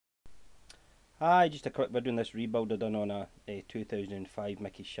Hi, just a quick video on this rebuild I done on a 2005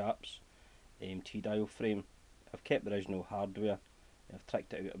 Micky Sharpz T-dial frame. I've kept the original hardware, I've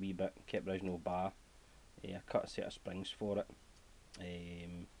tricked it out a wee bit, kept the original bar, I cut a set of springs for it.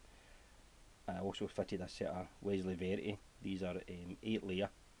 I also fitted a set of Wesley Verity. These are 8 layer,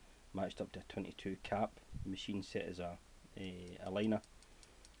 matched up to a 22 cap. The machine set is a liner,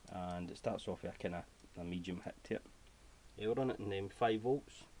 and it starts off with a kind of a medium hit to it. We're on it in 5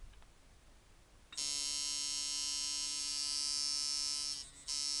 volts.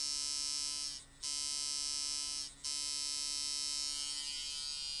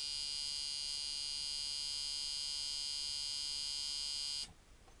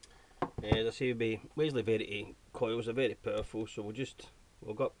 As I say, Wesley Verity coils are very powerful, so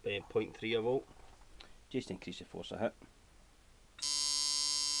we'll go up 0.3 a volt, just to increase the force of hit.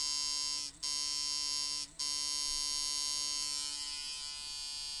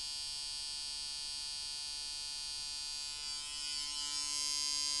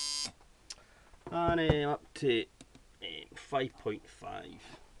 And up to 5.5.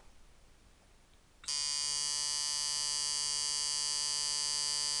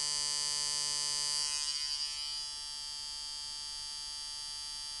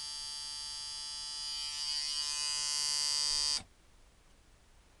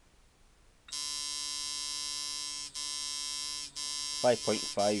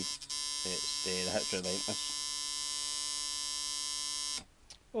 5.5, the hit's relentless.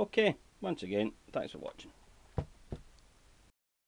 Okay, once again, thanks for watching.